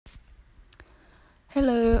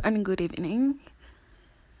Hello and good evening.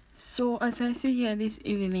 So as I sit here this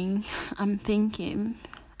evening, I'm thinking,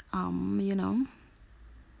 you know,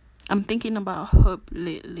 I'm thinking about hope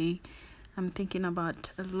lately. I'm thinking about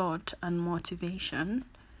a lot and motivation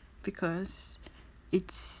because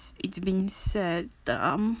it's been said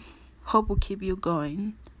that hope will keep you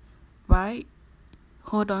going, right?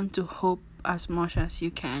 Hold on to hope as much as you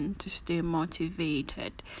can to stay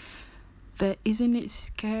motivated. But isn't it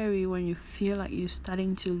scary when you feel like you're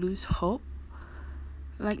starting to lose hope?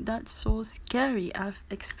 Like, that's so scary. I've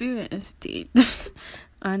experienced it.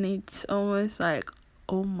 And it's almost like,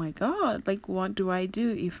 oh my god, like, what do I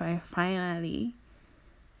do if I finally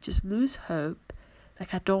just lose hope?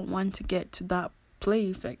 Like, I don't want to get to that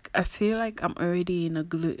place. Like, I feel like I'm already in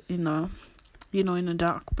in a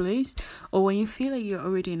dark place. Or when you feel like you're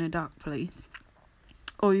already in a dark place,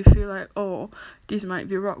 or you feel like, oh, this might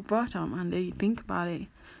be rock bottom, and then you think about it,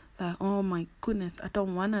 like, oh my goodness, I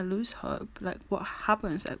don't want to lose hope. Like, what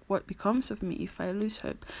happens? Like, what becomes of me if I lose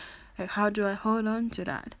hope? Like, how do I hold on to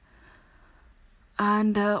that?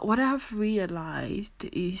 And what I've realized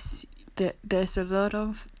is that there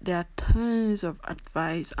are tons of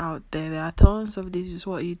advice out there. There are tons of, this is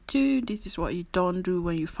what you do, this is what you don't do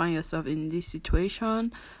when you find yourself in this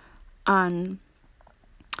situation. And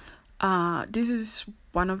this is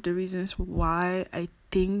one of the reasons why I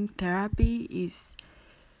think therapy is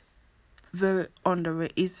very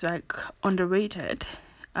underrated. It's like underrated.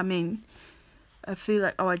 I mean, I feel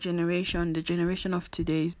like our generation, the generation of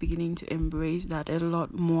today, is beginning to embrace that a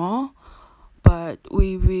lot more. But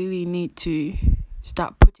we really need to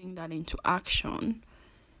start putting that into action.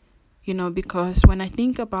 Because when I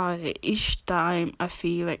think about it, each time I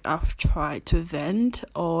feel like I've tried to vent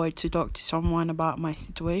or to talk to someone about my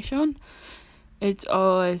situation, it's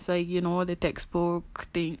always like, the textbook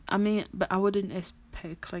thing. I mean, but I wouldn't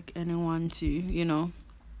expect like anyone to,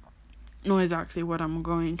 know exactly what I'm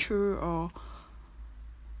going through or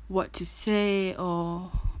what to say, or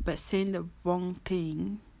but saying the wrong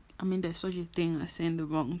thing. I mean, there's such a thing as saying the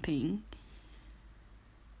wrong thing,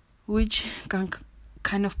 which can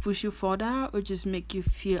kind of push you further or just make you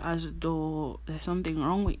feel as though there's something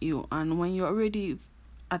wrong with you. And when you're already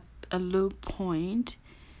at a low point,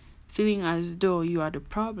 feeling as though you are the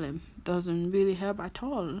problem doesn't really help at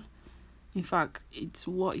all. In fact, it's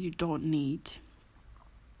what you don't need.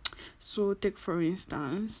 So take for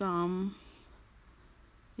instance,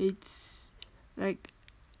 it's like,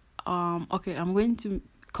 okay, I'm going to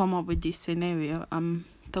come up with this scenario. I'm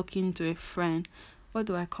talking to a friend. What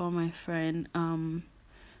do I call my friend?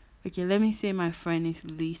 Okay, let me say my friend is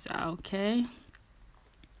Lisa, okay?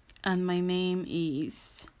 And my name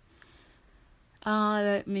is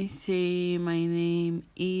let me say my name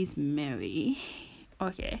is Mary.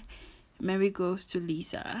 Okay. Mary goes to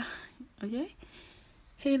Lisa. Okay?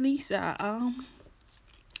 Hey Lisa,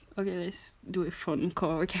 okay, let's do a phone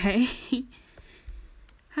call, okay?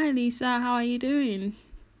 Hi Lisa, how are you doing?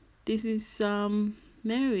 This is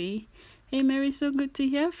Mary. Hey Mary, so good to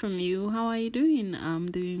hear from you. How are you doing? I'm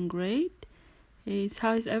doing great.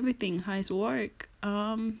 How's everything? How's work?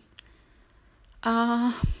 Uh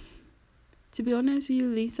to be honest with you,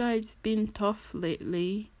 Lisa, it's been tough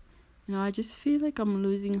lately. I just feel like I'm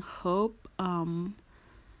losing hope. I'm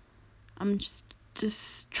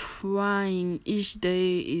just trying. Each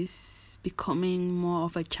day is becoming more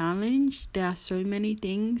of a challenge. There are so many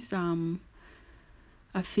things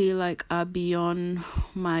I feel like are beyond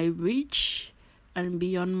my reach and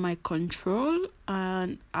beyond my control,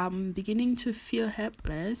 and I'm beginning to feel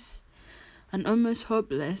helpless and almost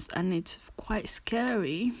hopeless, and it's quite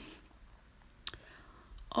scary.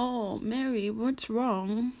 Oh, Mary, what's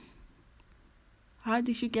wrong? How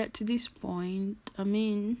did you get to this point? I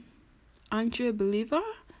mean, aren't you a believer?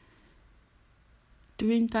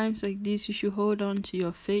 During times like this, you should hold on to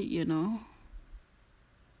your faith.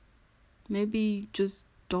 Maybe you just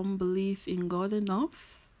don't believe in God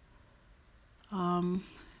enough.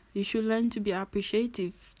 You should learn to be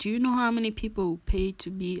appreciative. Do you know how many people pay to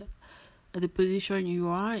be at the position you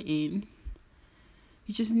are in?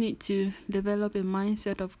 You just need to develop a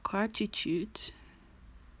mindset of gratitude.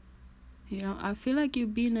 I feel like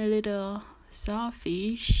you've been a little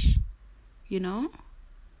selfish. You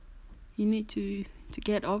need to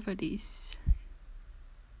get over this.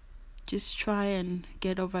 Just try and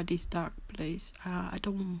get over this dark place. I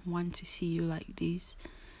don't want to see you like this,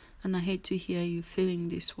 and I hate to hear you feeling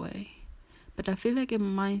this way. But I feel like a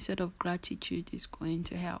mindset of gratitude is going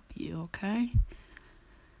to help you, okay?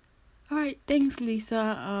 Alright, thanks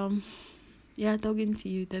Lisa. Yeah, talking to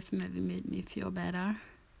you definitely made me feel better.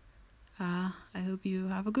 I hope you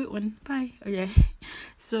have a good one. Bye. Okay.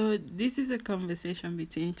 So this is a conversation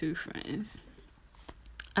between two friends,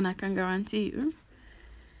 and I can guarantee you,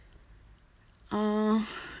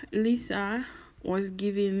 Lisa was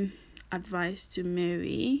giving advice to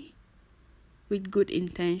Mary with good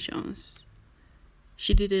intentions.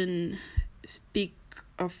 She didn't speak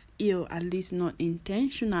of ill, at least not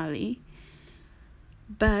intentionally.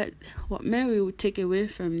 But what Mary would take away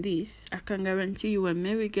from this, I can guarantee you, when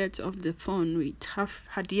Mary gets off the phone with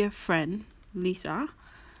her dear friend Lisa,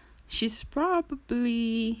 she's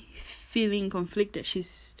probably feeling conflicted.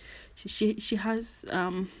 She's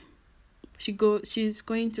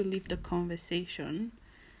going to leave the conversation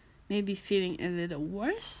maybe feeling a little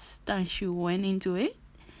worse than she went into it,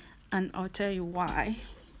 and I'll tell you why.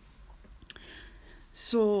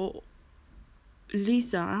 So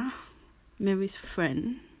Lisa, Mary's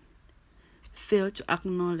friend, failed to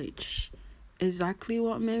acknowledge exactly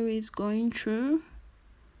what Mary is going through.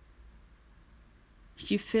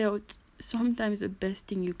 She felt sometimes the best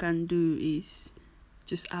thing you can do is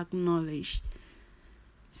just acknowledge.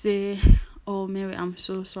 Say, oh Mary, I'm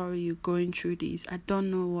so sorry you're going through this. I don't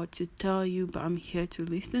know what to tell you, but I'm here to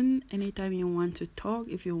listen. Anytime you want to talk,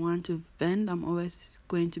 if you want to vent, I'm always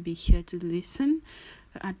going to be here to listen.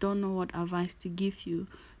 I don't know what advice to give you,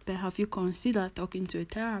 but have you considered talking to a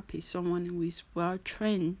therapist, someone who is well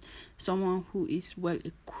trained, someone who is well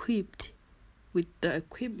equipped with the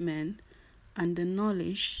equipment and the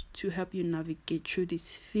knowledge to help you navigate through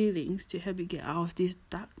these feelings, to help you get out of this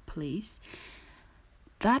dark place?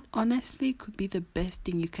 That honestly could be the best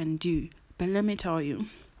thing you can do. But let me tell you,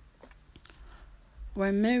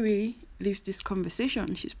 when Mary leaves this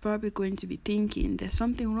conversation, she's probably going to be thinking there's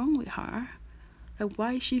something wrong with her. Like,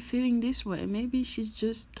 why is she feeling this way? Maybe she's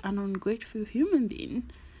just an ungrateful human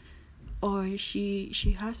being. Or she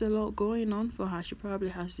has a lot going on for her. She probably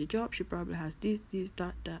has the job. She probably has this,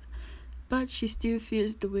 that. But she still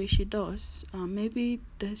feels the way she does. Maybe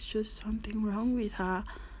there's just something wrong with her,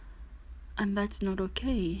 and that's not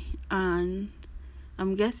okay. And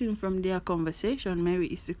I'm guessing from their conversation, Mary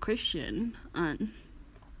is a Christian, and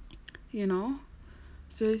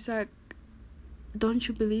so it's like, don't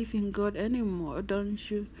you believe in God anymore?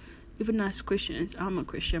 Don't you? Even as Christians, I'm a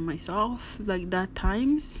Christian myself. Like, that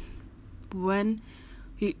times when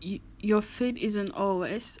your faith isn't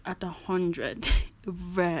always at 100,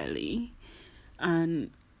 rarely. And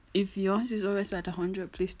if yours is always at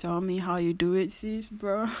 100, please tell me how you do it, sis,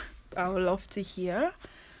 bro. I would love to hear.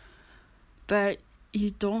 But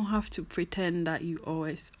you don't have to pretend that you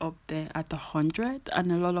always up there at 100.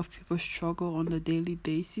 And a lot of people struggle on a daily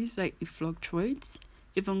basis. Like, it fluctuates.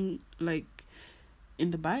 Even like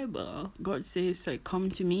in the Bible, God says, like, come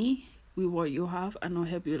to me with what you have and I'll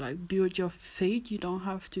help you, like, build your faith. You don't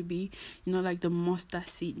have to be, like the mustard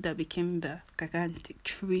seed that became the gigantic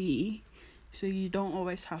tree. So you don't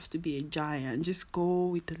always have to be a giant. Just go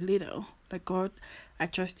with the little. Like, God, I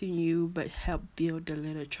trust in you, but help build the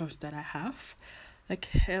little trust that I have. Like,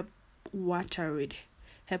 help water it,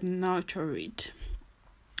 help nurture it.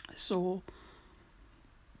 So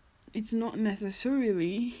it's not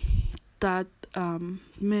necessarily that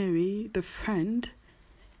Mary, the friend,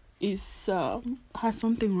 is has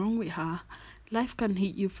something wrong with her. Life can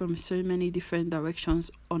hit you from so many different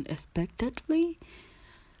directions unexpectedly.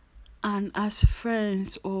 And as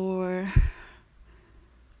friends or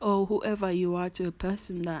whoever you are to a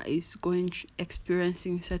person that is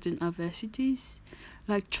experiencing certain adversities,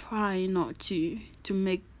 like, try not to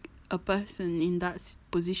make a person in that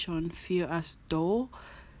position feel as though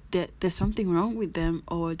that there's something wrong with them,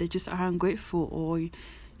 or they just are ungrateful, or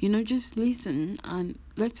just listen. And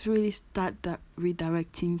let's really start that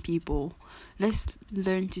redirecting people. Let's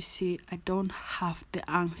learn to say, I don't have the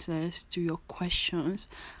answers to your questions.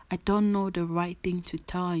 I don't know the right thing to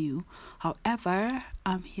tell you. However,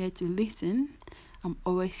 I'm here to listen. I'm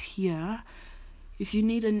always here. If you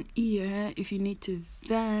need an ear, if you need to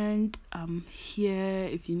vent, I'm here.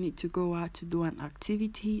 If you need to go out to do an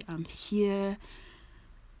activity, I'm here.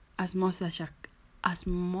 As much as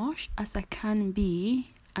I can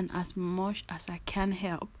be, and as much as I can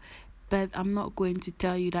help. But I'm not going to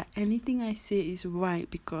tell you that anything I say is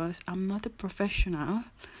right, because I'm not a professional.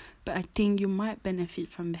 But I think you might benefit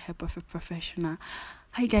from the help of a professional.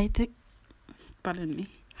 Hi guys, pardon me.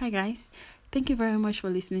 Hi guys, thank you very much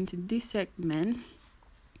for listening to this segment.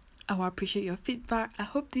 I will appreciate your feedback. I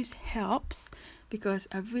hope this helps, because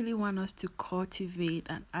I really want us to cultivate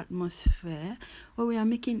an atmosphere where we are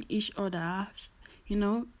making each other,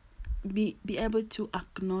 be able to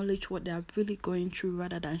acknowledge what they are really going through,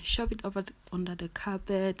 rather than shove it under the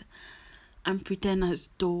carpet and pretend as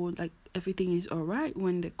though like everything is all right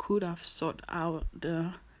when they could have sought out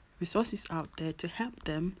the resources out there to help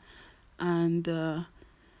them. And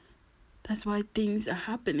that's why things are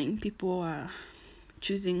happening. People are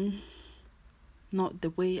choosing not the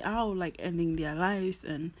way out, like ending their lives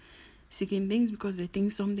and seeking things because they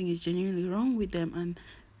think something is genuinely wrong with them. And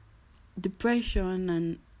depression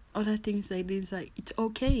and other things like this, like it's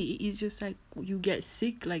okay. It's just like you get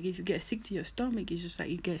sick. Like if you get sick to your stomach, it's just like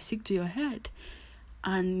you get sick to your head.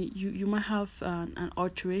 And you might have an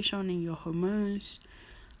alteration in your hormones,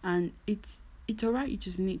 and it's alright. You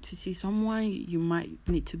just need to see someone. You might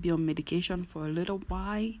need to be on medication for a little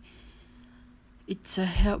while. It's a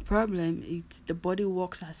health problem. It's the body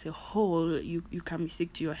works as a whole. You can be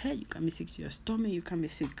sick to your head, you can be sick to your stomach, you can be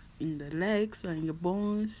sick in the legs or in your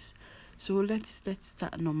bones. So let's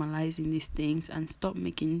start normalizing these things and stop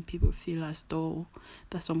making people feel as though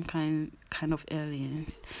they're some kind of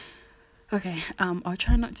aliens. Okay, I'll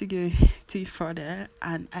try not to go too further,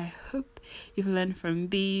 and I hope you've learned from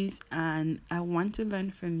these, and I want to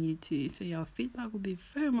learn from you too. So your feedback will be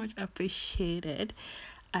very much appreciated.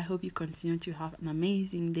 I hope you continue to have an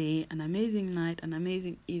amazing day, an amazing night, an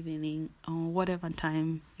amazing evening, or whatever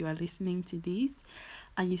time you are listening to this.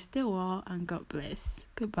 And you stay well, and God bless.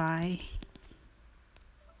 Goodbye.